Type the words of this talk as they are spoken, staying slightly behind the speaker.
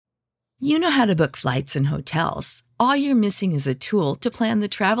You know how to book flights and hotels. All you're missing is a tool to plan the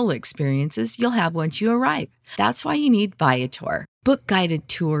travel experiences you'll have once you arrive. That's why you need Viator. Book guided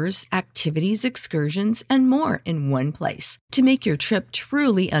tours, activities, excursions, and more in one place to make your trip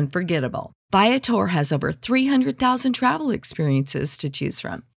truly unforgettable. Viator has over 300,000 travel experiences to choose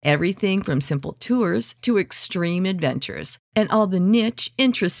from. Everything from simple tours to extreme adventures and all the niche,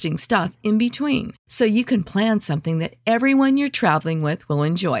 interesting stuff in between. So you can plan something that everyone you're traveling with will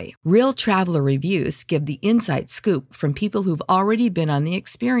enjoy. Real traveler reviews give the inside scoop from people who've already been on the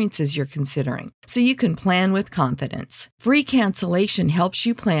experiences you're considering. So you can plan with confidence. Free cancellation helps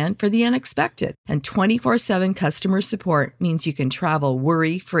you plan for the unexpected. And 24/7 customer support means you can travel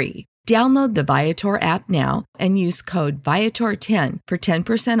worry-free. Download the Viator app now and use code Viator10 for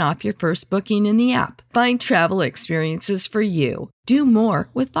 10% off your first booking in the app. Find travel experiences for you. Do more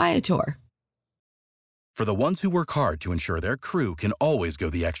with Viator. For the ones who work hard to ensure their crew can always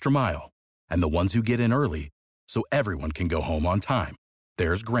go the extra mile, and the ones who get in early so everyone can go home on time,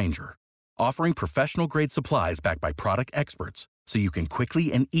 there's Grainger, offering professional-grade supplies backed by product experts so you can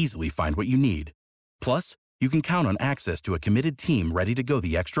quickly and easily find what you need. Plus, you can count on access to a committed team ready to go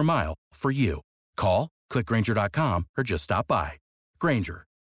the extra mile for you. Call, click Grainger.com, or just stop by. Grainger,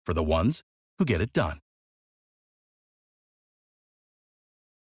 for the ones who get it done.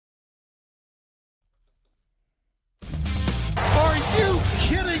 Are you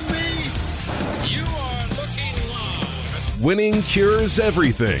kidding me? You are looking live. Winning cures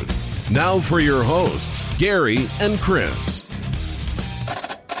everything. Now for your hosts, Gary and Chris.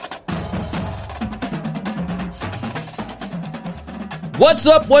 What's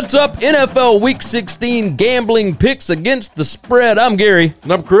up? NFL Week 16 gambling picks against the spread. I'm Gary.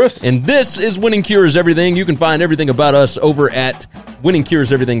 And I'm Chris. And this is Winning Cures Everything. You can find everything about us over at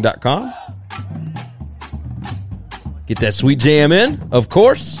winningcureseverything.com. Get that sweet jam in, of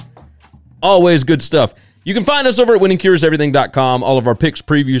course. Always good stuff. You can find us over at winningcureseverything.com. All of our picks,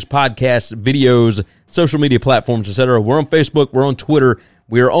 previews, podcasts, videos, social media platforms, etc. We're on Facebook. We're on Twitter.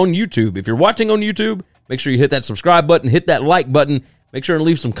 We are on YouTube. If you're watching on YouTube, make sure you hit that subscribe button, hit that like button. Make sure and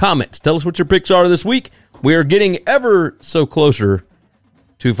leave some comments. Tell us what your picks are this week. We are getting ever so closer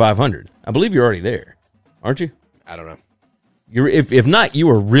to 500. I believe you're already there, aren't you? I don't know. You're if not, you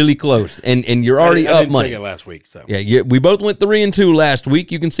are really close, and you're already up money. I didn't take it last week, so yeah. We both went 3-2 last week.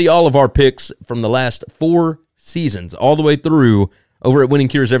 You can see all of our picks from the last 4 seasons, all the way through, over at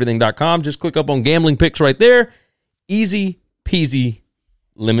winningcureseverything.com. Just click up on gambling picks right there. Easy peasy,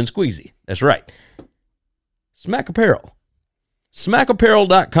 lemon squeezy. That's right. Smack Apparel.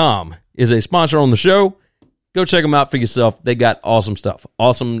 SmackApparel.com is a sponsor on the show. Go check them out for yourself. They got awesome stuff.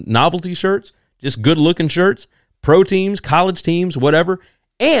 Awesome novelty shirts, just good-looking shirts, pro teams, college teams, whatever.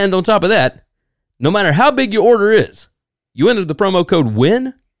 And on top of that, no matter how big your order is, you enter the promo code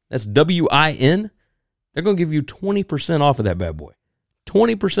WIN, that's W-I-N, they're going to give you 20% off of that bad boy.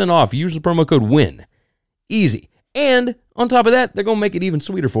 20% off. Use the promo code WIN. Easy. And on top of that, they're going to make it even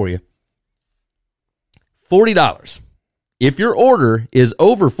sweeter for you. $40. If your order is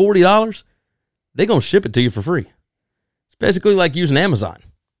over $40, they're going to ship it to you for free. It's basically like using Amazon,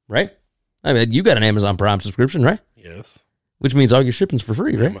 right? I mean, you got an Amazon Prime subscription, right? yes. Which means all your shipping's for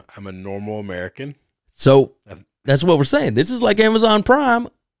free, right? I'm a normal American. So that's what we're saying. This is like Amazon Prime.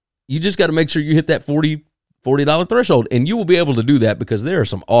 You just got to make sure you hit that $40 threshold, and you will be able to do that because there are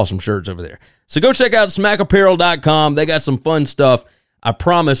some awesome shirts over there. So go check out SmackApparel.com. They got some fun stuff. I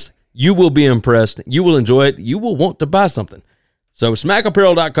promise you will be impressed. You will enjoy it. You will want to buy something. So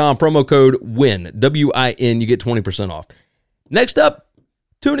SmackApparel.com, promo code WIN, W-I-N, you get 20% off. Next up,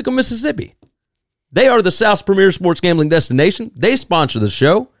 Tunica, Mississippi. They are the South's premier sports gambling destination. They sponsor the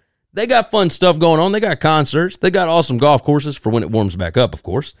show. They got fun stuff going on. They got concerts. They got awesome golf courses for when it warms back up, of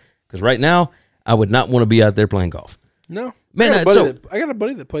course. Because right now, I would not want to be out there playing golf. No. Man, I got a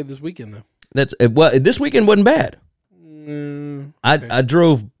buddy that played this weekend, though. This weekend wasn't bad. Okay. I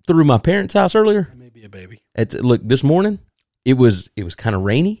drove through my parents' house earlier. Maybe a baby. Look, this morning, it was kind of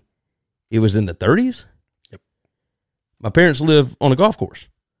rainy. It was in the 30s. Yep. My parents live on a golf course.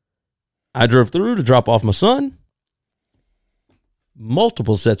 I drove through to drop off my son.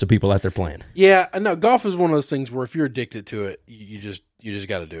 Multiple sets of people out there playing. Yeah, I know. Golf is one of those things where if you're addicted to it, you just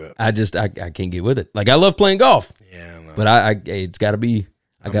got to do it. I can't get with it. Like, I love playing golf. Yeah, I know. But it's got to be.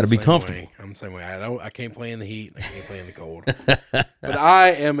 I got to be comfortable. I'm the same way. I can't play in the heat. I can't play in the cold. But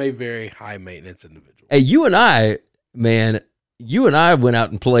I am a very high maintenance individual. Hey, you and I went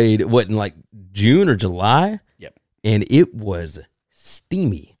out and played in like June or July. Yep. And it was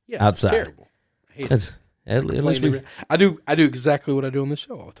steamy outside. It's terrible. I hate it. At least I do exactly what I do on this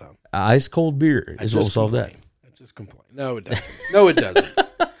show all the time. Ice cold beer is what will solve that. I just complain. No, it doesn't.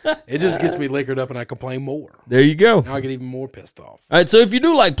 It just gets me liquored up and I complain more. There you go. Now I get even more pissed off. All right, so if you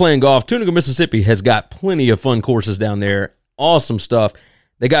do like playing golf, Tunica, Mississippi has got plenty of fun courses down there. Awesome stuff.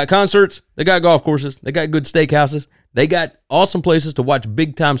 They got concerts, they got golf courses, they got good steakhouses, they got awesome places to watch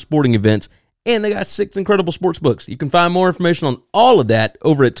big-time sporting events, and they got 6 incredible sports books. You can find more information on all of that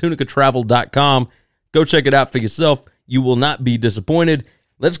over at tunicatravel.com. Go check it out for yourself. You will not be disappointed.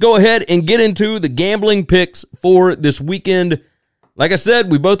 Let's go ahead and get into the gambling picks for this weekend. Like I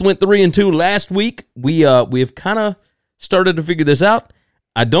said, we both went 3-2 last week. We have kind of started to figure this out.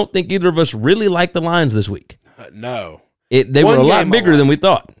 I don't think either of us really like the lines this week. No. They were a lot bigger than we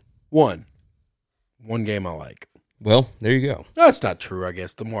thought. One game I like. Well, there you go. That's not true, I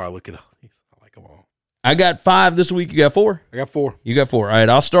guess. The more I look at these, I like them all. I got 5 this week. You got 4? I got 4. You got 4. All right,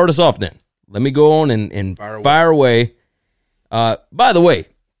 I'll start us off then. Let me go on and fire away. By the way,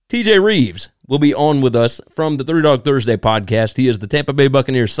 TJ Reeves will be on with us from the Three Dog Thursday podcast. He is the Tampa Bay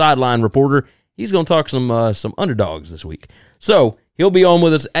Buccaneers sideline reporter. He's going to talk some underdogs this week. So he'll be on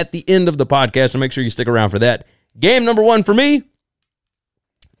with us at the end of the podcast, so make sure you stick around for that. Game number 1 for me,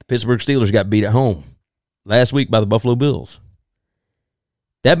 the Pittsburgh Steelers got beat at home last week by the Buffalo Bills.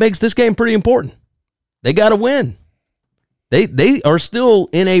 That makes this game pretty important. They got to win. They are still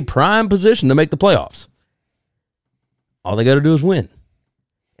in a prime position to make the playoffs. All they got to do is win.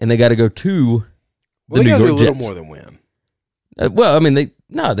 And they got to go to the New York Jets. They got to do a little more than win. Well, I mean,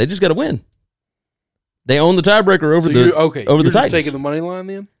 they just got to win. They own the tiebreaker over the Titans. You're just taking the money line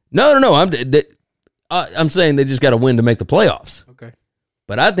then? No. I'm saying they just got to win to make the playoffs. Okay.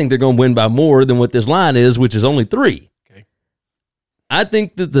 But I think they're going to win by more than what this line is, which is only 3. Okay. I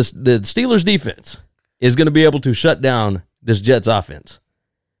think that the Steelers defense is going to be able to shut down this Jets offense.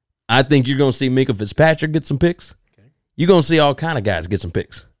 I think you're going to see Minkah Fitzpatrick get some picks. Okay. You're going to see all kind of guys get some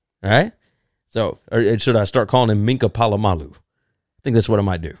picks. All right? So, or should I start calling him Minkah Palomalu? I think that's what I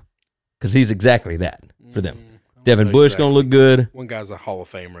might do because he's exactly that for them. Devin Bush going to look good. One guy's a Hall of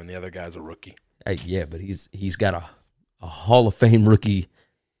Famer and the other guy's a rookie. Yeah, but he's got a Hall of Fame rookie,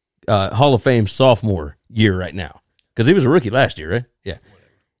 Hall of Fame sophomore year right now because he was a rookie last year, right? Yeah.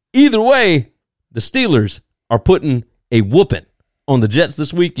 Either way, the Steelers are putting a whooping on the Jets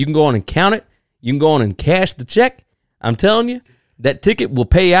this week. You can go on and count it. You can go on and cash the check. I'm telling you, that ticket will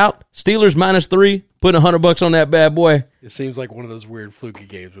pay out. Steelers -3. Put $100 on that bad boy. It seems like one of those weird fluky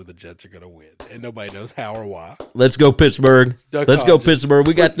games where the Jets are going to win, and nobody knows how or why. Let's go Pittsburgh. Let's go Pittsburgh.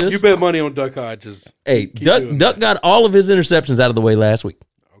 We got this. You bet money on Duck Hodges. Hey, Duck got all of his interceptions out of the way last week.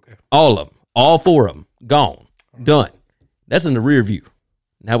 Okay. All of them. All 4 of them. Gone. Done. That's in the rear view.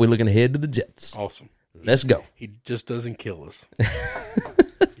 Now we're looking ahead to the Jets. Awesome. Let's go. He just doesn't kill us.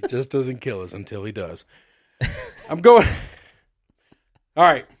 He just doesn't kill us until he does. I'm going. All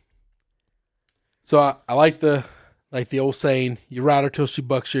right. So I like the old saying, you ride her till she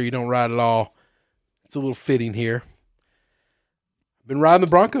bucks you, you don't ride at all. It's a little fitting here. I've been riding the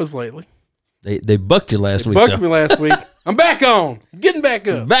Broncos lately. They bucked you last week. Bucked me last week. I'm back on. Getting back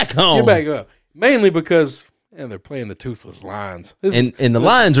up. Back home. Get back up. Mainly because they're playing the toothless Lions. And the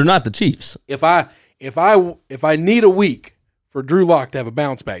Lions are not the Chiefs. If I need a week for Drew Lock to have a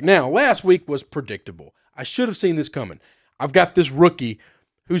bounce back. Now, last week was predictable. I should have seen this coming. I've got this rookie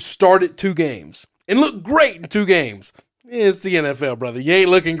who started 2 games and looked great in 2 games. It's the NFL, brother. You ain't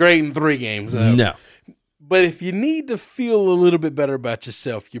looking great in 3 games, though. No. But if you need to feel a little bit better about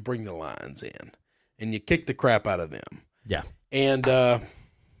yourself, you bring the Lions in and you kick the crap out of them. Yeah. And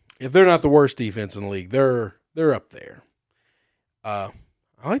if they're not the worst defense in the league, they're up there. I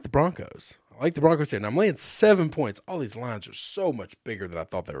like the Broncos. I like the Broncos here. And I'm laying 7 points. All these lines are so much bigger than I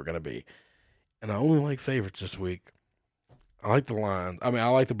thought they were going to be. And I only like favorites this week. I like the Lions. I mean, I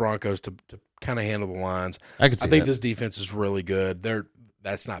like the Broncos to kind of handle the Lions. I think this defense is really good.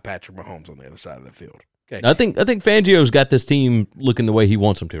 That's not Patrick Mahomes on the other side of the field. Okay. I think Fangio's got this team looking the way he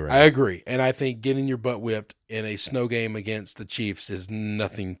wants them to right now. I agree. And I think getting your butt whipped in a snow game against the Chiefs is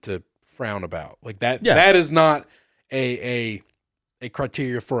nothing to frown about. Like that that is not a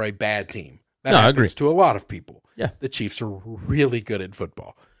criteria for a bad team. That happens I agree. to a lot of people. Yeah. The Chiefs are really good at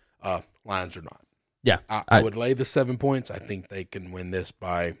football. Lions are not. Yeah. I would lay the 7 points. I think they can win this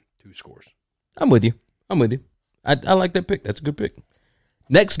by 2 scores. I'm with you. I like that pick. That's a good pick.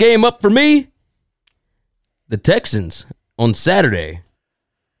 Next game up for me, the Texans on Saturday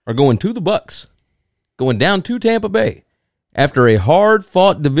are going to the Bucs, going down to Tampa Bay. After a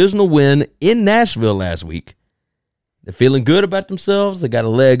hard-fought divisional win in Nashville last week, they're feeling good about themselves. They got a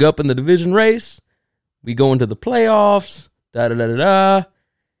leg up in the division race. We go into the playoffs. Da-da-da-da-da.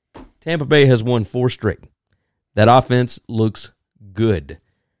 Tampa Bay has won 4 straight. That offense looks good.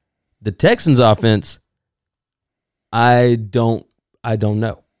 The Texans' offense, I don't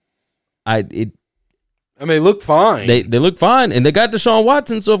know. They look fine. They look fine, and they got Deshaun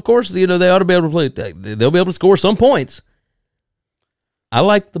Watson, so of course, they ought to be able to play. They'll be able to score some points. I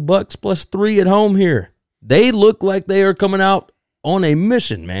like the Bucks +3 at home here. They look like they are coming out on a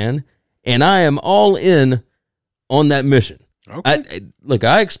mission, man, and I am all in on that mission. Okay.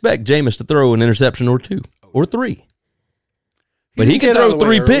 I expect Jameis to throw an interception or 2 or 3, but he can throw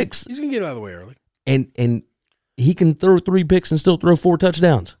 3 picks. He's gonna get out of the way early, and he can throw 3 picks and still throw 4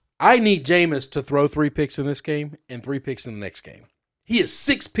 touchdowns. I need Jameis to throw 3 picks in this game and 3 picks in the next game. He is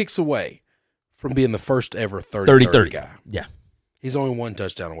 6 picks away from being the first ever 30-30 guy. Yeah. He's only 1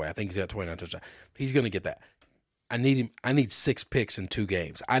 touchdown away. I think he's got 29 touchdowns. He's going to get that. I need him. I need 6 picks in 2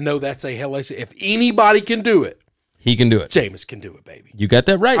 games. I know that's a hellacious. If anybody can do it, he can do it. Jameis can do it, baby. You got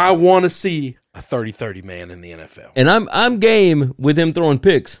that right. I want to see a 30-30 man in the NFL. And I'm game with him throwing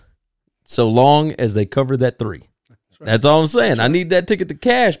picks so long as they cover that 3. That's all I'm saying. I need that ticket to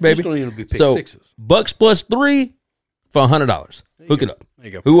cash, baby. Just don't even be pick so, sixes. Bucks +3 for $100. Hook it up.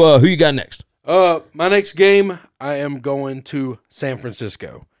 There you go. Who you got next? My next game, I am going to San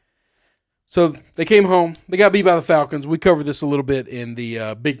Francisco. So they came home. They got beat by the Falcons. We covered this a little bit in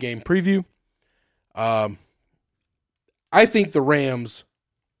the big game preview. I think the Rams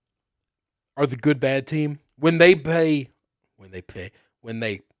are the good bad team when they play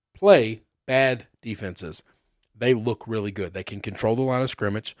bad defenses. They look really good. They can control the line of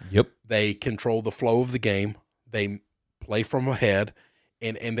scrimmage. Yep. They control the flow of the game. They play from ahead,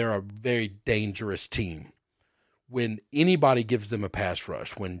 and they're a very dangerous team. When anybody gives them a pass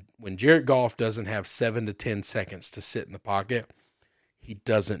rush, when Jared Goff doesn't have 7 to 10 seconds to sit in the pocket, he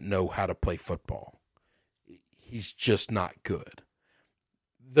doesn't know how to play football. He's just not good.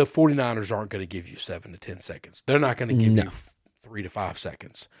 The 49ers aren't going to give you 7 to 10 seconds. They're not going to give you 3 to 5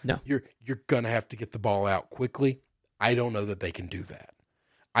 seconds. No. You're going to have to get the ball out quickly. I don't know that they can do that.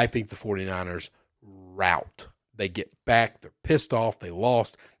 I think the 49ers rout. They get back. They're pissed off. They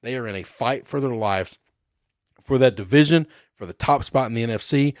lost. They are in a fight for their lives for that division, for the top spot in the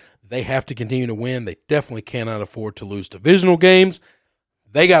NFC. They have to continue to win. They definitely cannot afford to lose divisional games.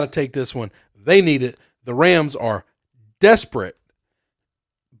 They got to take this one. They need it. The Rams are desperate,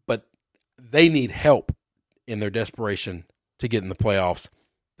 but they need help in their desperation to get in the playoffs.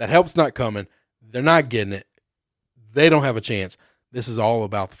 That help's not coming. They're not getting it. They don't have a chance. This is all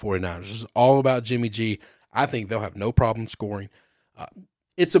about the 49ers. This is all about Jimmy G. I think they'll have no problem scoring.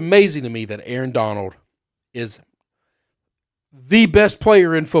 It's amazing to me that Aaron Donald is the best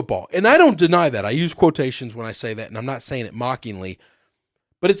player in football. And I don't deny that. I use quotations when I say that, and I'm not saying it mockingly.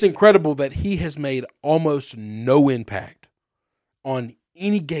 But it's incredible that he has made almost no impact on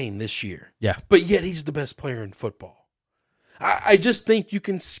any game this year. Yeah. But yet he's the best player in football. I just think you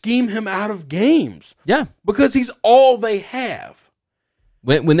can scheme him out of games. Yeah. Because he's all they have.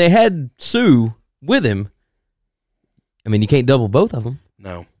 When they had Sue with him, I mean, you can't double both of them.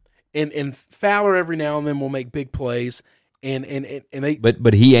 No. And Fowler every now and then will make big plays. And they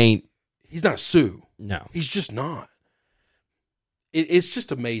But he ain't. He's not Sue. No. He's just not. It's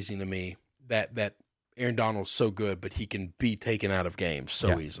just amazing to me that Aaron Donald's so good, but he can be taken out of games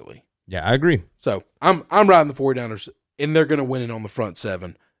so easily. Yeah, I agree. So I'm riding the 49ers, and they're going to win it on the front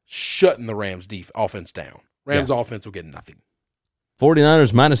 7, shutting the Rams' offense down. Rams' offense will get nothing.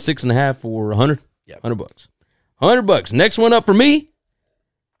 49ers -6.5 for 100. Yeah, $100. $100. Next one up for me.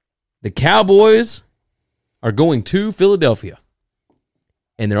 The Cowboys are going to Philadelphia,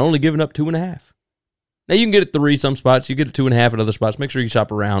 and they're only giving up 2.5. Now, you can get it 3 some spots. You get it 2.5 at other spots. Make sure you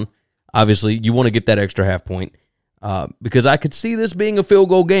shop around. Obviously, you want to get that extra half point because I could see this being a field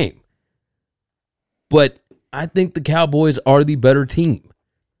goal game. But I think the Cowboys are the better team.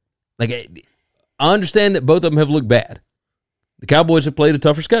 Like, I understand that both of them have looked bad. The Cowboys have played a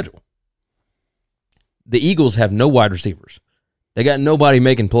tougher schedule. The Eagles have no wide receivers. They got nobody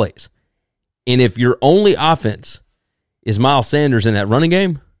making plays. And if your only offense is Miles Sanders in that running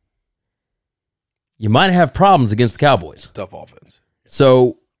game, you might have problems against the Cowboys. It's a tough offense.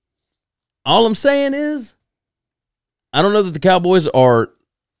 So all I'm saying is I don't know that the Cowboys are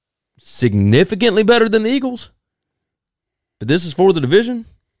significantly better than the Eagles, but this is for the division,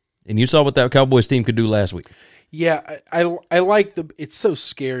 and you saw what that Cowboys team could do last week. Yeah, I like it's so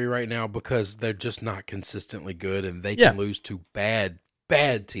scary right now because they're just not consistently good, and they can lose to bad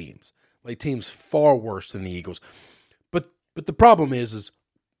teams, like teams far worse than the Eagles. But the problem is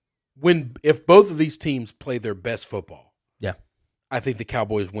if both of these teams play their best football, I think the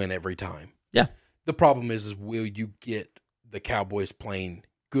Cowboys win every time. Yeah. The problem is will you get the Cowboys playing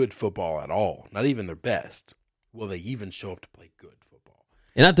good football at all? Not even their best. Will they even show up to play good football?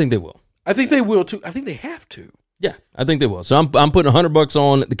 And I think they will. I think they will too. I think they have to. Yeah, I think they will. So I'm putting $100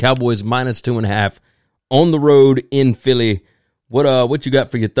 on the Cowboys minus 2.5 on the road in Philly. What you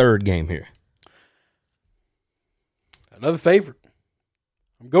got for your third game here? Another favorite.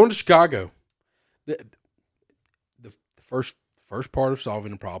 I'm going to Chicago. The first part of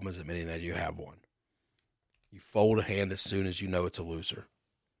solving a problem is admitting that you have one. You fold a hand as soon as you know it's a loser.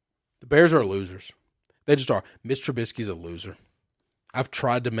 The Bears are losers. They just are. Mitch Trubisky's a loser. I've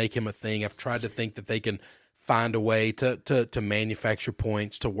tried to make him a thing. I've tried to think that they can find a way to manufacture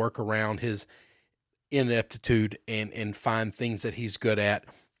points, to work around his ineptitude and find things that he's good at.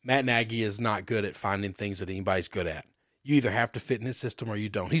 Matt Nagy is not good at finding things that anybody's good at. You either have to fit in his system or you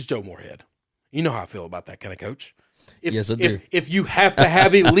don't. He's Joe Moorhead. You know how I feel about that kind of coach. Yes, I do. If you have to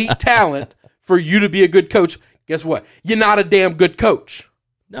have elite talent for you to be a good coach, guess what? You're not a damn good coach.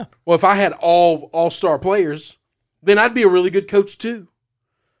 No. Well, if I had all-star players, then I'd be a really good coach too.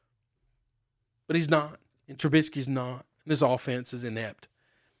 But he's not. And Trubisky's not. And his offense is inept.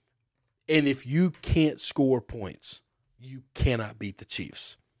 And if you can't score points, you cannot beat the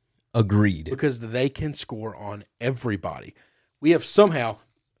Chiefs. Agreed. Because they can score on everybody. We have somehow,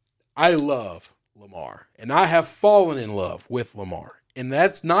 I love Lamar. And I have fallen in love with Lamar. And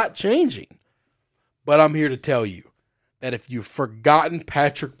that's not changing. But I'm here to tell you that if you've forgotten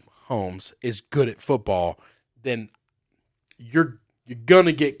Patrick Mahomes is good at football, then you're going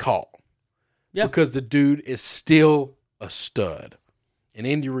to get caught. Yep. Because the dude is still a stud. And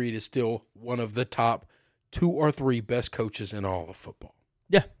Andy Reid is still one of the top 2 or 3 best coaches in all of football.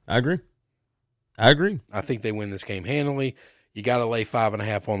 Yeah, I agree. I think they win this game handily. You got to lay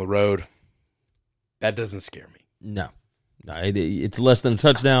 5.5 on the road. That doesn't scare me. No, it's less than a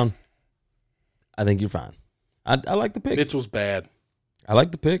touchdown. I think you're fine. I like the pick. Mitchell's bad. I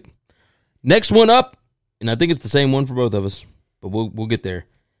like the pick. Next one up, and I think it's the same one for both of us, but we'll get there.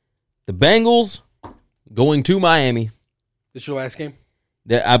 The Bengals going to Miami. This your last game?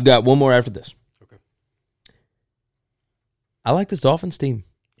 I've got one more after this. Okay. I like this Dolphins team.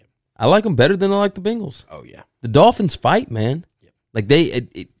 Yep. I like them better than I like the Bengals. Oh, yeah. The Dolphins fight, man. Yep.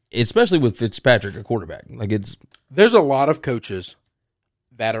 Like especially with Fitzpatrick, a quarterback. There's a lot of coaches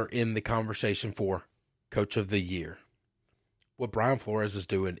that are in the conversation for Coach of the Year. What Brian Flores is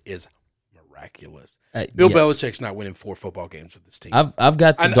doing is miraculous. Bill Belichick's not winning 4 football games with this team. I've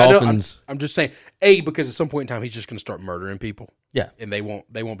got the Dolphins. I'm just saying, because at some point in time he's just going to start murdering people. Yeah, and they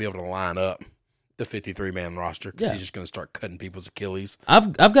won't be able to line up the 53-man roster because Yeah. he's just going to start cutting people's Achilles.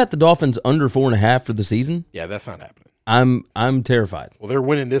 I've got the Dolphins under 4.5 for the season. Yeah, that's not happening. I'm terrified. Well, they're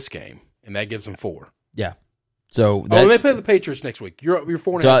winning this game, and that gives them 4. Yeah. So and they play the Patriots next week. You're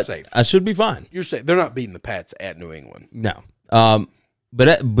 4.5 safe. I should be fine. You're safe. They're not beating the Pats at New England. No. But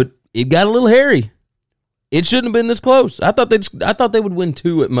it got a little hairy. It shouldn't have been this close. I thought they would win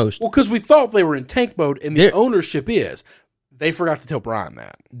 2 at most. Well, because we thought they were in tank mode, and the ownership is. They forgot to tell Brian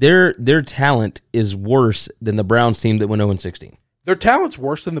that. Their talent is worse than the Browns team that went 0-16. Their talent's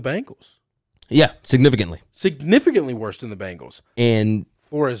worse than the Bengals. Yeah, significantly. Significantly worse than the Bengals. And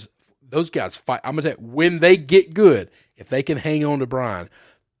Flores, those guys fight. I'm going to tell you, when they get good, if they can hang on to Brian,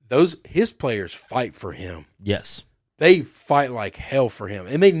 his players fight for him. yes. They fight like hell for him.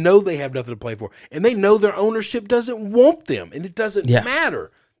 And they know they have nothing to play for. And they know their ownership doesn't want them. And it doesn't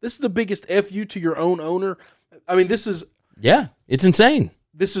matter. This is the biggest FU to your own owner. I mean, this is... Yeah, it's insane.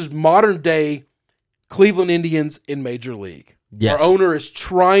 This is modern day Cleveland Indians in Major League. Yes. Our owner is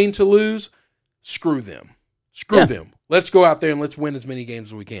trying to lose. Screw them. Screw them. Let's go out there and let's win as many games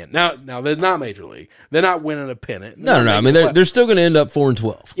as we can. Now they're not Major League. They're not winning a pennant. No. I mean, they're still going to end up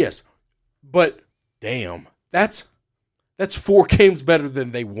 4-12. Yes, but damn, that's 4 games better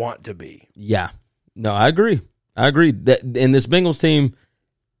than they want to be. Yeah. No, I agree. That in this Bengals team,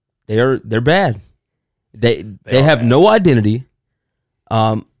 they're bad. They have bad. No identity.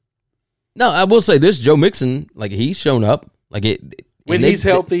 No, I will say this: Joe Mixon, he's shown up. When he's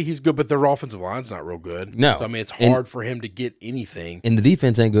healthy, he's good, but their offensive line's not real good. No, so I mean it's hard for him to get anything. And the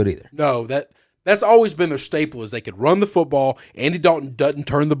defense ain't good either. No, that's always been their staple is they could run the football. Andy Dalton doesn't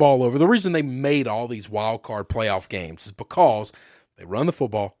turn the ball over. The reason they made all these wild card playoff games is because they run the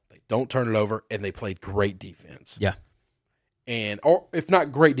football, they don't turn it over, and they played great defense. Yeah, or if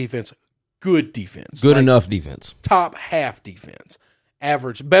not great defense. Good defense. Good enough defense. Top half defense.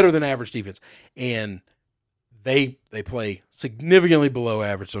 Average, better than average defense. And they play significantly below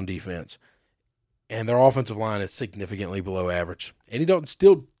average on defense. And their offensive line is significantly below average. Andy Dalton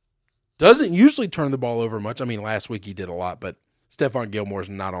still doesn't usually turn the ball over much. I mean, last week he did a lot, but Stephon Gilmore's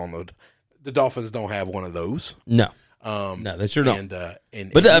not on the Dolphins don't have one of those. No. No, they sure don't.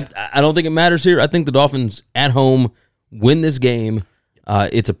 But I don't think it matters here. I think the Dolphins at home win this game.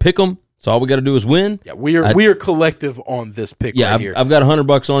 It's a pick 'em. So all we got to do is win. Yeah, we are collective on this pick right here. I've got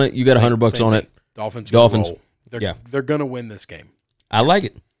 $100 on it. You got $100 on it. Dolphins. Dolphins. They're going to win this game. I like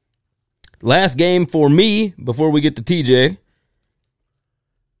it. Last game for me before we get to TJ.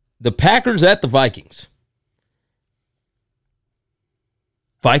 The Packers at the Vikings.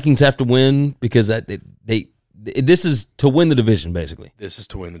 Vikings have to win because this is to win the division, basically. This is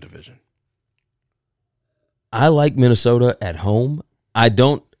to win the division. I like Minnesota at home.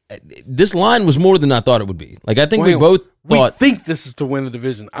 This line was more than I thought it would be. Like, I think we both thought. We think this is to win the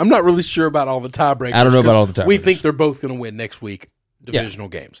division. I'm not really sure about all the tiebreakers. I don't know about all the tiebreakers. We think they're both going to win next week, divisional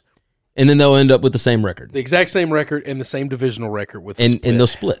games. And then they'll end up with the same record. The exact same record and the same divisional record with and they'll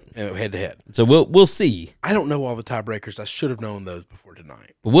split. Head to head. So we'll see. I don't know all the tiebreakers. I should have known those before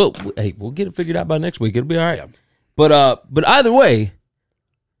tonight. But we'll get it figured out by next week. It'll be all right. Yeah. But either way,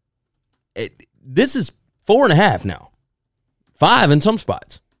 this is 4.5 now. 5 in some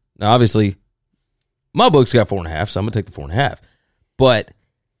spots. Now, obviously, my book's got 4.5, so I'm going to take the 4.5. But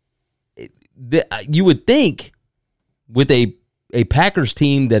you would think with a Packers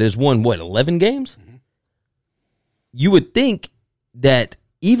team that has won, 11 games? Mm-hmm. You would think that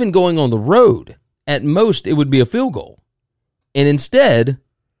even going on the road, at most, it would be a field goal. And instead,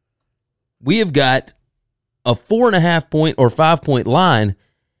 we have got a 4.5 point or 5 point line.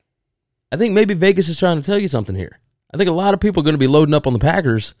 I think maybe Vegas is trying to tell you something here. I think a lot of people are going to be loading up on the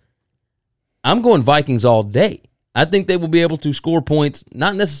Packers. I'm going Vikings all day. I think they will be able to score points,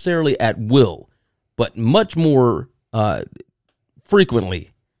 not necessarily at will, but much more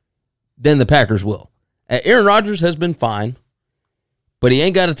frequently than the Packers will. Aaron Rodgers has been fine, but he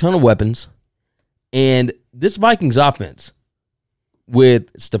ain't got a ton of weapons. And this Vikings offense,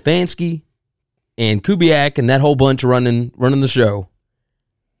 with Stefanski and Kubiak and that whole bunch running the show,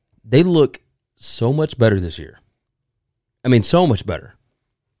 they look so much better this year. I mean, so much better.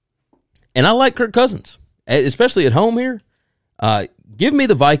 And I like Kirk Cousins, especially at home here. Give me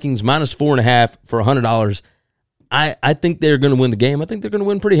the Vikings minus 4.5 for $100. I think they're going to win the game. I think they're going to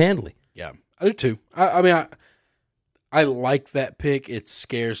win pretty handily. Yeah, I do too. I mean, I like that pick. It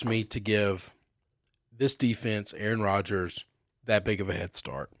scares me to give this defense, Aaron Rodgers, that big of a head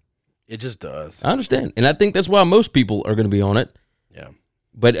start. It just does. I understand. And I think that's why most people are going to be on it. Yeah.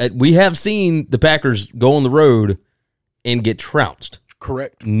 But we have seen the Packers go on the road and get trounced.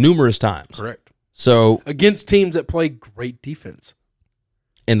 Correct. Numerous times. Correct. So against teams that play great defense.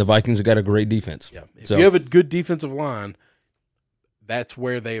 And the Vikings have got a great defense. Yeah. If you have a good defensive line, that's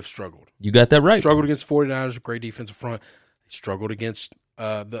where they have struggled. You got that right. Struggled against 49ers, great defensive front. They struggled against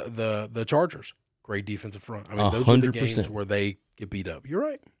the Chargers, great defensive front. I mean, those 100%. Are the games where they get beat up. You're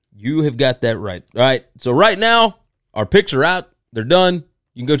right. You have got that right. All right. So right now, our picks are out. They're done.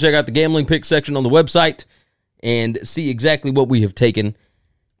 You can go check out the gambling pick section on the website and see exactly what we have taken.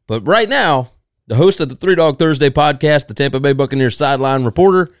 But right now, the host of the Three Dog Thursday podcast, the Tampa Bay Buccaneers sideline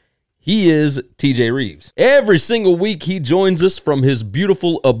reporter, he is TJ Reeves. Every single week, he joins us from his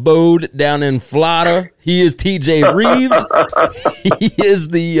beautiful abode down in Florida. He is TJ Reeves.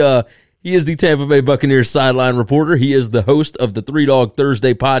 He is the Tampa Bay Buccaneers sideline reporter. He is the host of the Three Dog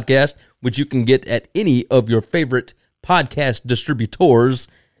Thursday podcast, which you can get at any of your favorite podcast distributors.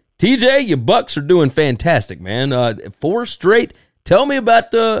 TJ, your Bucks are doing fantastic, man. 4 straight. Tell me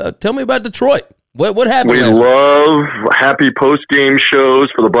about Detroit. What happened? We love happy post-game shows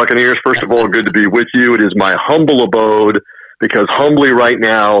for the Buccaneers. First of all, good to be with you. It is my humble abode because humbly right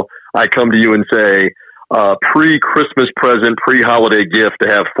now I come to you and say, pre-Christmas present, pre-holiday gift to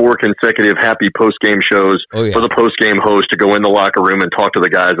have 4 consecutive happy post-game shows for the post-game host to go in the locker room and talk to the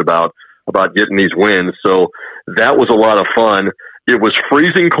guys about getting these wins. So that was a lot of fun. It was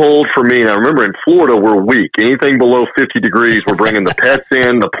freezing cold for me. And I remember in Florida, we're weak. Anything below 50 degrees, we're bringing the pets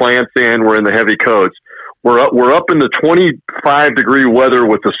in, the plants in, we're in the heavy coats. We're up in the 25-degree weather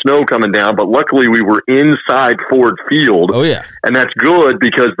with the snow coming down, but luckily we were inside Ford Field. Oh, yeah. And that's good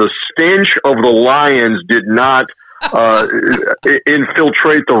because the stench of the Lions did not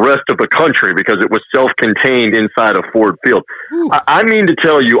infiltrate the rest of the country because it was self-contained inside of Ford Field. I mean to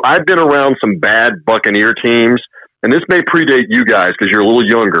tell you, I've been around some bad Buccaneer teams, and this may predate you guys because you're a little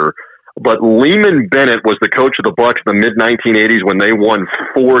younger, but Lehman Bennett was the coach of the Bucs in the mid-1980s when they won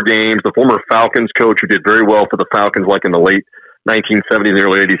 4 games. The former Falcons coach who did very well for the Falcons like in the late 1970s and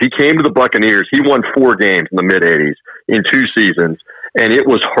early 80s. He came to the Buccaneers. He won 4 games in the mid-80s in 2 seasons, and it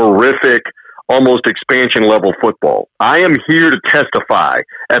was horrific, almost expansion-level football. I am here to testify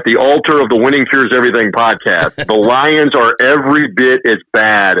at the altar of the Winning Cures Everything podcast. The Lions are every bit as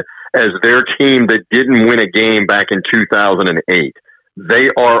bad as their team that didn't win a game back in 2008. They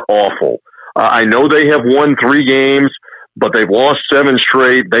are awful. I know they have won 3 games, but they've lost 7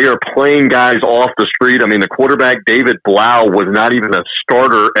 straight. They are playing guys off the street. I mean, the quarterback, David Blau, was not even a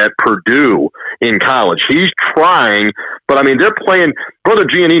starter at Purdue in college. He's trying, but I mean, they're playing, Brother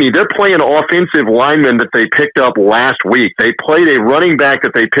Giannini, they're playing offensive linemen that they picked up last week. They played a running back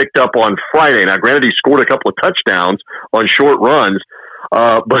that they picked up on Friday. Now, granted, he scored a couple of touchdowns on short runs,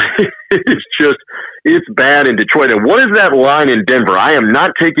 but it's bad in Detroit. And what is that line in Denver? I am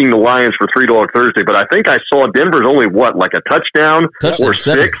not taking the Lions for 3 Dog Thursday, but I think I saw Denver's only like a touchdown or 6?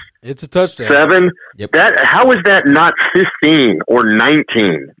 7. It's a touchdown. 7? Yep. How is that not 15 or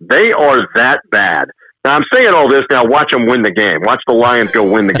 19? They are that bad. Now, I'm saying all this now. Watch them win the game. Watch the Lions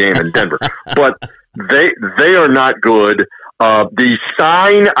go win the game in Denver. But they are not good. The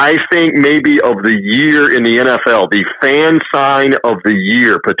sign, I think, maybe of the year in the NFL, the fan sign of the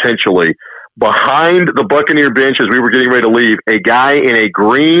year, potentially, behind the Buccaneer bench as we were getting ready to leave, a guy in a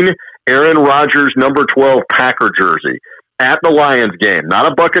green Aaron Rodgers number 12 Packer jersey at the Lions game.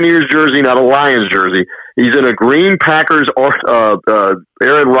 Not a Buccaneers jersey, not a Lions jersey. He's in a green Packers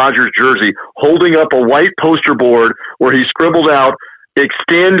Aaron Rodgers jersey holding up a white poster board where he scribbled out,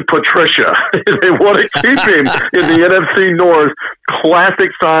 "Extend Patricia." They want to keep him in the NFC North. Classic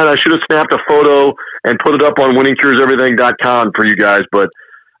sign. I should have snapped a photo and put it up on winningcureseverything.com for you guys, but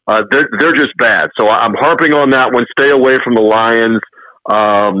they're just bad. So I'm harping on that one. Stay away from the Lions.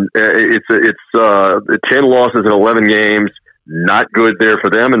 It's 10 losses in 11 games. Not good there for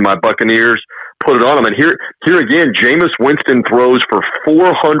them, and my Buccaneers put it on them. And here again, Jameis Winston throws for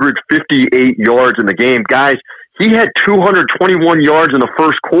 458 yards in the game. Guys, he had 221 yards in the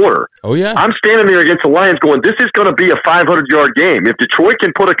first quarter. Oh, yeah. I'm standing there against the Lions going, this is going to be a 500-yard game. If Detroit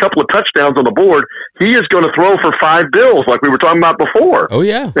can put a couple of touchdowns on the board, he is going to throw for 5 bills like we were talking about before. Oh,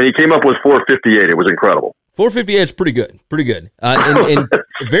 yeah. And he came up with 458. It was incredible. 458 is pretty good. Pretty good. And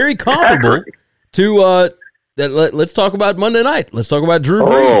very comparable to let's talk about Monday night. Let's talk about Drew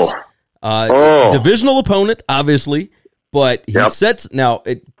Brees. Divisional opponent, obviously, but he sets – now,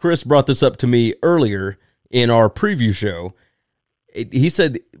 Chris brought this up to me earlier in our preview show. He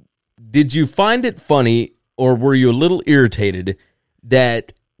said, did you find it funny or were you a little irritated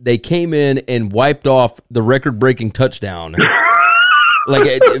that they came in and wiped off the record-breaking touchdown? Like,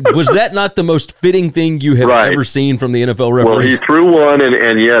 was that not the most fitting thing you have ever seen from the NFL referees? Well, he threw one,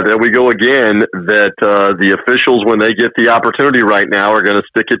 and yeah, there we go again, that the officials, when they get the opportunity right now, are going to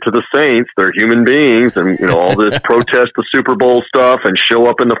stick it to the Saints. They're human beings, and all this protest the Super Bowl stuff and show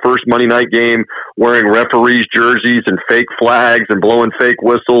up in the first Monday night game wearing referees' jerseys and fake flags and blowing fake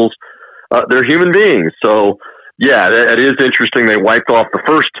whistles. They're human beings. So, yeah, it is interesting. They wiped off the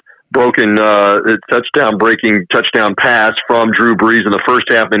first broken touchdown-breaking touchdown pass from Drew Brees in the first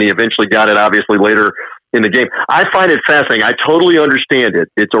half, and he eventually got it, obviously, later in the game. I find it fascinating. I totally understand it.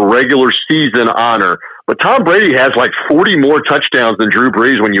 It's a regular season honor. But Tom Brady has like 40 more touchdowns than Drew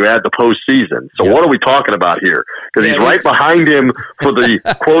Brees when you add the postseason. So what are we talking about here? Because he's right behind him for the,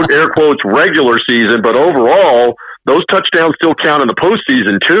 quote, air quotes, regular season. But overall, those touchdowns still count in the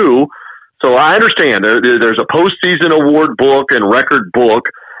postseason, too. So I understand. There's a postseason award book and record book,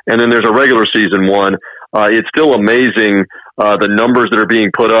 and then there's a regular season one. It's still amazing the numbers that are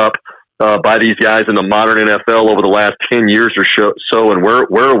being put up by these guys in the modern NFL over the last 10 years or so, and where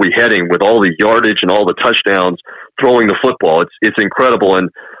are we heading with all the yardage and all the touchdowns throwing the football? It's incredible, and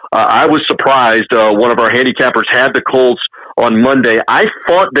I was surprised. One of our handicappers had the Colts on Monday. I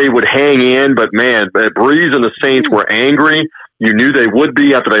thought they would hang in, but man, Breeze and the Saints were angry. You knew they would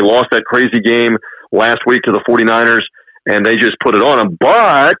be after they lost that crazy game last week to the 49ers, and they just put it on them.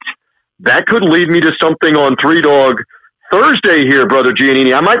 But that could lead me to something on 3 Dog Thursday here, Brother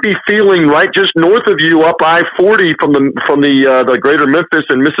Giannini. I might be feeling right just north of you up I-40 from the greater Memphis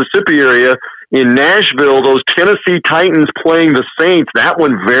and Mississippi area in Nashville, those Tennessee Titans playing the Saints. That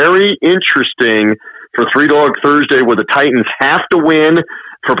one very interesting for 3 Dog Thursday, where the Titans have to win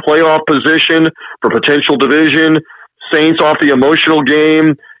for playoff position, for potential division. Saints off the emotional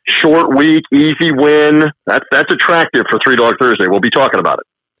game, short week, easy win. That's attractive for 3 Dog Thursday. We'll be talking about it.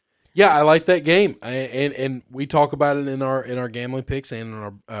 Yeah, I like that game, and we talk about it in our gambling picks and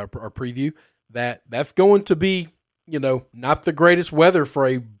in our preview. That's going to be, not the greatest weather for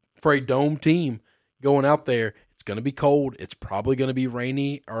a dome team going out there. It's going to be cold. It's probably going to be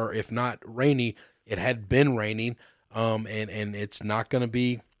rainy, or if not rainy, it had been raining, and it's not going to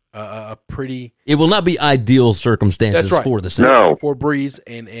be a pretty. It will not be ideal circumstances for the Saints. For Breeze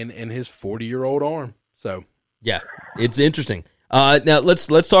and his 40-year-old arm. So yeah, it's interesting. Now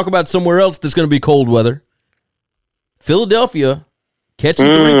let's talk about somewhere else that's going to be cold weather. Philadelphia catching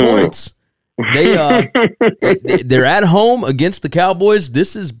 3 points. They're at home against the Cowboys.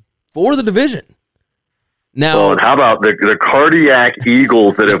 This is for the division. Now, well, and how about the cardiac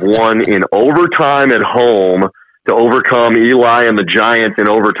Eagles that have won in overtime at home to overcome Eli and the Giants in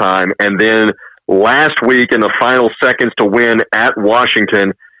overtime, and then last week in the final seconds to win at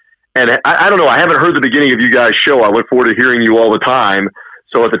Washington. And I don't know, I haven't heard the beginning of you guys' show. I look forward to hearing you all the time.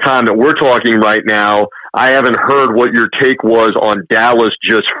 So at the time that we're talking right now, I haven't heard what your take was on Dallas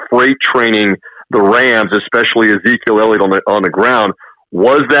just freight training the Rams, especially Ezekiel Elliott on the ground.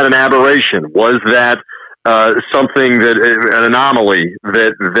 Was that an aberration? Was that something an anomaly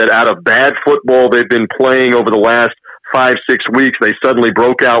that out of bad football they've been playing over the last 5-6 weeks, they suddenly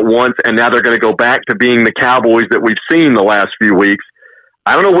broke out once, and now they're going to go back to being the Cowboys that we've seen the last few weeks?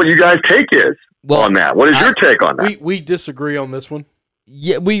 I don't know what you guys' take is on that. What is your take on that? We disagree on this one.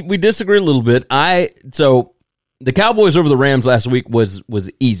 Yeah, we disagree a little bit. So the Cowboys over the Rams last week was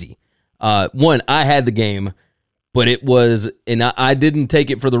easy. One, I had the game, but it was, and I didn't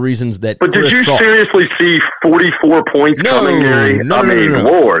take it for the reasons that. But Chris did you seriously see 44 points coming, Gary? No,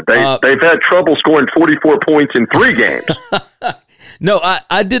 Lord, they've had trouble scoring 44 points in 3 games. No,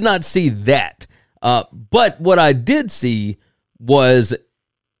 I did not see that. But what I did see was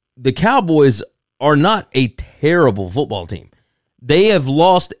the Cowboys are not a terrible football team. They have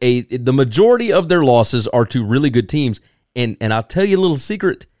lost the majority of their losses are to really good teams. And I'll tell you a little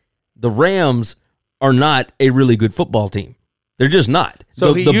secret. The Rams are not a really good football team. They're just not.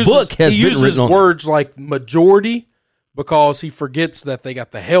 So the book has been written on words like majority because he forgets that they got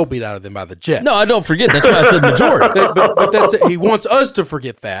the hell beat out of them by the Jets. No, I don't forget. That's why I said majority. but that's it. He wants us to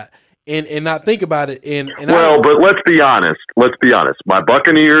forget that and not think about it. But let's be honest. My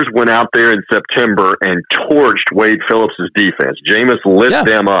Buccaneers went out there in September and torched Wade Phillips' defense. Jameis lit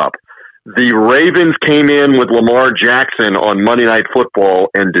them up. The Ravens came in with Lamar Jackson on Monday Night Football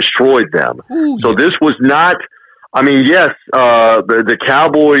and destroyed them. This was not – I mean, yes, the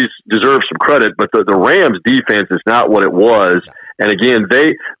Cowboys deserve some credit, but the Rams' defense is not what it was. And, again,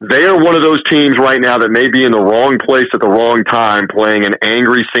 they are one of those teams right now that may be in the wrong place at the wrong time playing an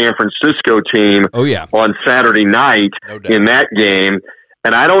angry San Francisco team on Saturday night in that game.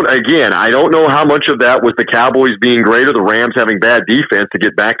 And I don't know how much of that was the Cowboys being great or the Rams having bad defense to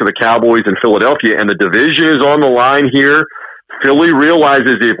get back to the Cowboys in Philadelphia. And the division is on the line here. Philly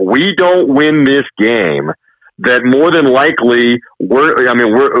realizes if we don't win this game, that more than likely we're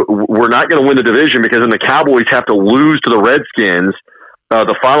not going to win the division because then the Cowboys have to lose to the Redskins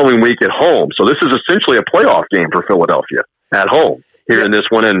the following week at home. So this is essentially a playoff game for Philadelphia at home here in this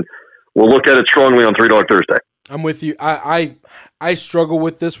one. And we'll look at it strongly on 3 Dog Thursday. I'm with you. I struggle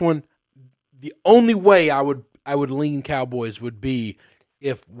with this one. The only way I would lean Cowboys would be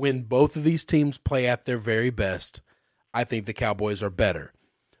if when both of these teams play at their very best, I think the Cowboys are better.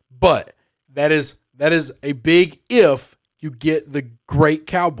 But that is a big if you get the great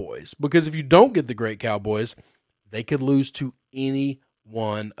Cowboys. Because if you don't get the great Cowboys, they could lose to any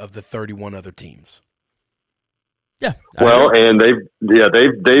one of the 31 other teams. Yeah. Well, and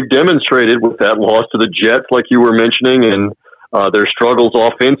they've demonstrated with that loss to the Jets, like you were mentioning, and their struggles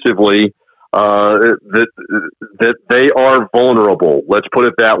offensively, that they are vulnerable. Let's put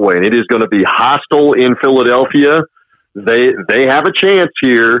it that way. And it is going to be hostile in Philadelphia. They have a chance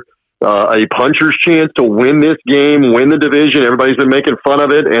here, a puncher's chance to win this game, win the division. Everybody's been making fun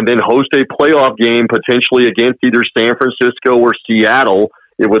of it, and then host a playoff game potentially against either San Francisco or Seattle.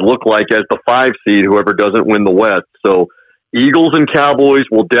 It would look like as the 5 seed, whoever doesn't win the West. So Eagles and Cowboys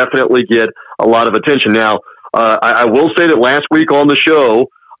will definitely get a lot of attention. Now, I will say that last week on the show,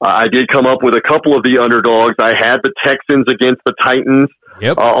 I did come up with a couple of the underdogs. I had the Texans against the Titans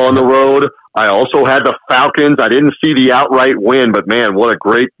on the road. I also had the Falcons. I didn't see the outright win, but man, what a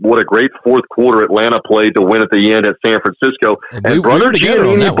great fourth quarter Atlanta played to win at the end at San Francisco. And Brother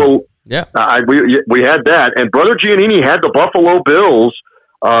Giannini, we had that, and Brother Giannini had the Buffalo Bills.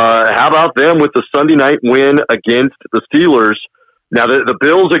 How about them with the Sunday night win against the Steelers? Now, the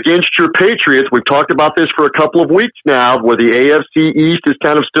Bills against your Patriots, we've talked about this for a couple of weeks now, where the AFC East is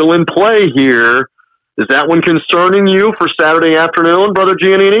kind of still in play here. Is that one concerning you for Saturday afternoon, Brother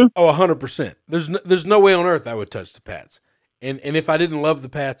Giannini? Oh, 100%. There's no way on earth I would touch the Pats. And if I didn't love the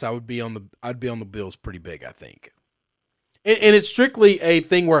Pats, I'd be on the Bills pretty big, I think. And it's strictly a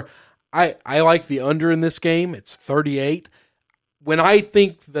thing where I like the under in this game. It's 38. When I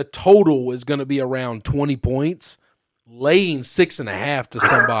think the total is going to be around 20 points, laying 6.5 to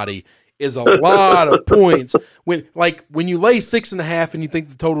somebody is a lot of points. When you lay 6.5 and you think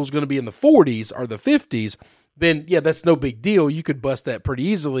the total is going to be in the 40s or the 50s, then yeah, that's no big deal. You could bust that pretty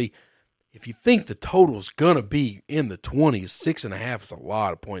easily. If you think the total is going to be in the 20s, 6.5 is a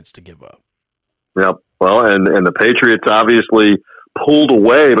lot of points to give up. Yep. Well, and the Patriots obviously pulled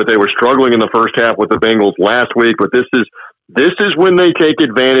away, but they were struggling in the first half with the Bengals last week. But this is when they take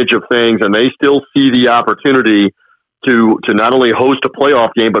advantage of things, and they still see the opportunity to not only host a playoff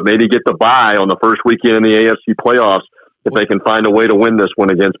game, but maybe get the bye on the first weekend in the AFC playoffs if they can find a way to win this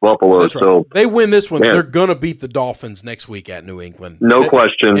one against Buffalo. That's right. So they win this one, they're going to beat the Dolphins next week at New England. No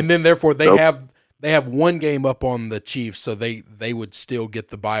question. And then therefore they have one game up on the Chiefs, so they would still get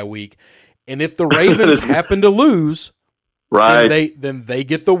the bye week. And if the Ravens happen to lose, right, then they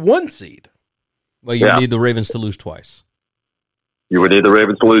get the 1 seed. Well, you need the Ravens to lose twice. You would need the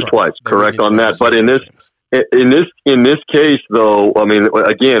Ravens to lose twice. Correct on that. But in this case, though, I mean,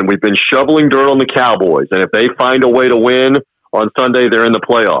 again, we've been shoveling dirt on the Cowboys, and if they find a way to win on Sunday, they're in the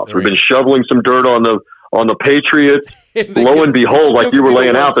playoffs. We've been shoveling some dirt on the Patriots. Lo and behold, like you were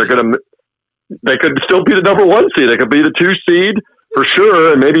laying out, they could still be the number 1 seed. They could be the 2 seed for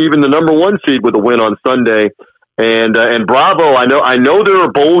sure, and maybe even the number 1 seed with a win on Sunday. And bravo! I know there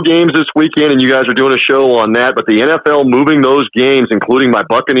are bowl games this weekend, and you guys are doing a show on that. But the NFL moving those games, including my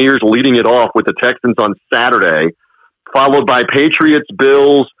Buccaneers leading it off with the Texans on Saturday, followed by Patriots,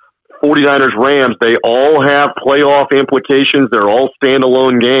 Bills, 49ers, Rams. They all have playoff implications. They're all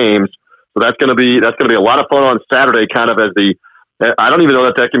standalone games, so that's going to be a lot of fun on Saturday. Kind of as I don't even know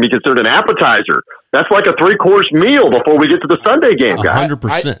that can be considered an appetizer. That's like a 3-course meal before we get to the Sunday game, guys.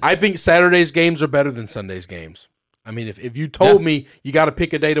 100%. I think Saturday's games are better than Sunday's games. I mean, if you told me you got to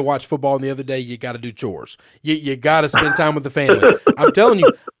pick a day to watch football and the other day you got to do chores, you got to spend time with the family. I'm telling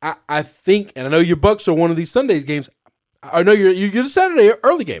you, I think, and I know your Bucks are one of these Sundays games. I know you're the Saturday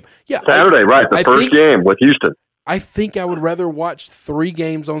early game. Yeah, Saturday, right? The first game with Houston. I think I would rather watch 3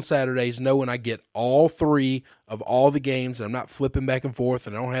 games on Saturdays, knowing I get all 3 of all the games, and I'm not flipping back and forth,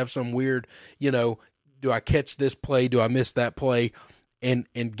 and I don't have some weird, do I catch this play? Do I miss that play? And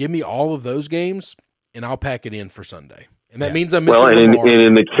give me all of those games, and I'll pack it in for Sunday. And that means I'm missing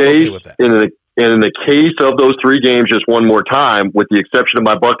in the case of those 3 games, just one more time, with the exception of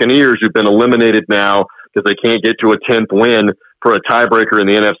my Buccaneers, who've been eliminated now because they can't get to a 10th win for a tiebreaker in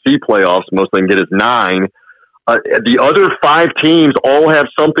the NFC playoffs. Most they can get is 9. The other 5 teams all have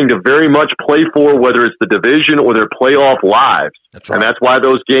something to very much play for, whether it's the division or their playoff lives. That's right. And that's why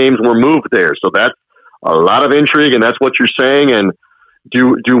those games were moved there. So that's a lot of intrigue, and that's what you're saying. And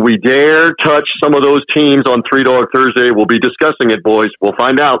do we dare touch some of those teams on Three Dog Thursday? We'll be discussing it, boys. We'll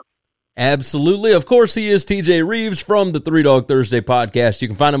find out. Absolutely. Of course, he is TJ Reeves from the 3 Dog Thursday podcast. You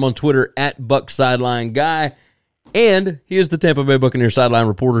can find him on Twitter at Buck Sideline Guy, and he is the Tampa Bay Buccaneer sideline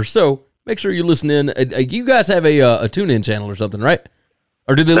reporter. So make sure you listen in. You guys have a tune-in channel or something, right?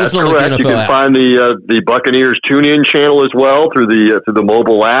 Or do they listen on the NFL app? You can find the Buccaneers tune-in channel as well through the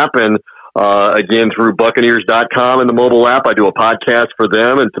mobile app, and again through Buccaneers.com and the mobile app. I do a podcast for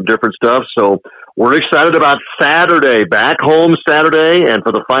them and some different stuff. So we're excited about Saturday, back home Saturday, and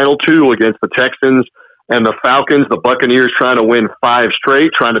for the final 2 against the Texans and the Falcons. The Buccaneers trying to win 5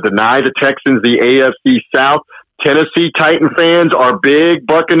 straight, trying to deny the Texans the AFC South. Tennessee Titan fans are big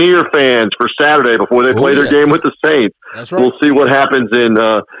Buccaneer fans for Saturday before they play their game with the Saints. That's right. We'll see what happens in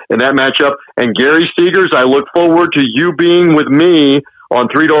that matchup. And Gary Seegers, I look forward to you being with me on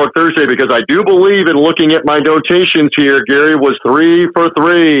Three Dog Thursday, because I do believe, in looking at my notations here, Gary was 3 for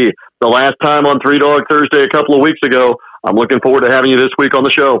 3 the last time on Three Dog Thursday a couple of weeks ago. I'm looking forward to having you this week on the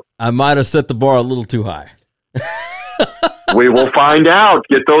show. I might have set the bar a little too high. We will find out.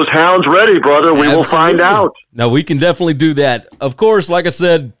 Get those hounds ready, brother. We will find out. No, we can definitely do that. Of course, like I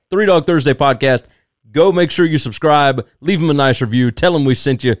said, Three Dog Thursday podcast. Go make sure you subscribe. Leave them a nice review. Tell them we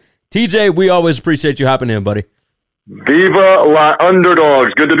sent you. TJ, we always appreciate you hopping in, buddy. Viva la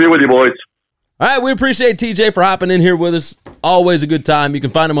Underdogs. Good to be with you, boys. All right, we appreciate TJ for hopping in here with us. Always a good time. You can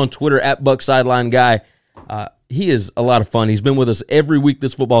find him on Twitter at Buck Sideline Guy. He is a lot of fun. He's been with us every week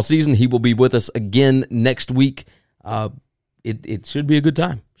this football season. He will be with us again next week. It should be a good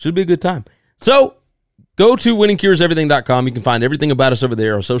time. Should be a good time. So go to winningcureseverything.com. You can find everything about us over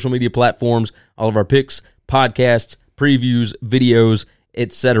there, our social media platforms, all of our picks, podcasts, previews, videos,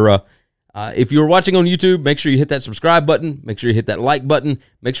 etc. If you're watching on YouTube, make sure you hit that subscribe button. Make sure you hit that like button.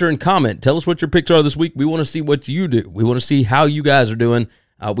 Make sure and comment. Tell us what your picks are this week. We want to see what you do. We want to see how you guys are doing.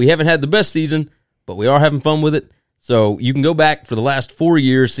 We haven't had the best season, but we are having fun with it. So you can go back for the last 4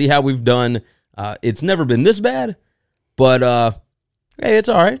 years, see how we've done. It's never been this bad, but hey, it's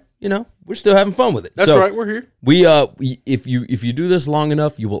all right. You know, we're still having fun with it. That's right. We're here. If you do this long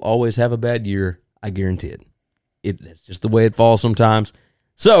enough, you will always have a bad year. I guarantee it. It's just the way it falls sometimes.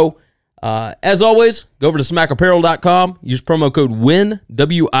 So, as always, go over to smackapparel.com, use promo code WIN,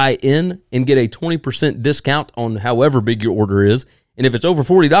 W-I-N, and get a 20% discount on however big your order is. And if it's over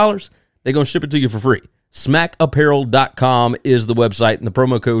 $40, they're going to ship it to you for free. SmackApparel.com is the website, and the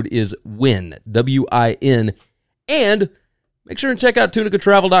promo code is WIN, W-I-N. And make sure and check out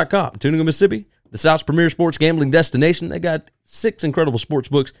TunicaTravel.com. Tunica, Mississippi, the South's premier sports gambling destination. They got 6 incredible sports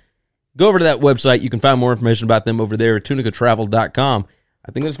books. Go over to that website. You can find more information about them over there at TunicaTravel.com.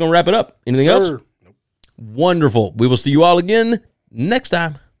 I think that's going to wrap it up. Anything else? Nope. Wonderful. We will see you all again next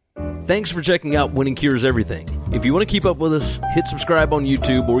time. Thanks for checking out Winning Cures Everything. If you want to keep up with us, hit subscribe on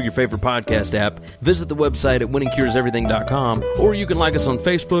YouTube or your favorite podcast app. Visit the website at winningcureseverything.com, or you can like us on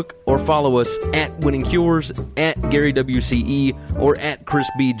Facebook or follow us at Winning Cures, at Gary WCE, or at Chris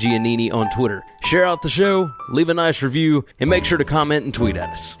B. Giannini on Twitter. Share out the show, leave a nice review, and make sure to comment and tweet at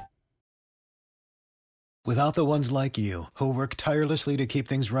us. Without the ones like you, who work tirelessly to keep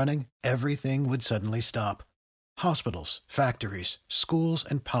things running, everything would suddenly stop. Hospitals, factories, schools,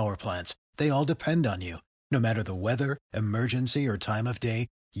 and power plants, they all depend on you. No matter the weather, emergency, or time of day,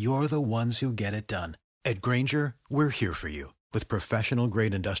 you're the ones who get it done. At Grainger, we're here for you with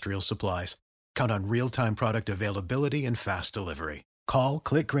professional-grade industrial supplies. Count on real-time product availability and fast delivery. Call,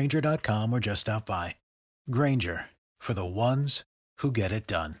 click Grainger.com, or just stop by. Grainger, for the ones who get it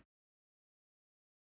done.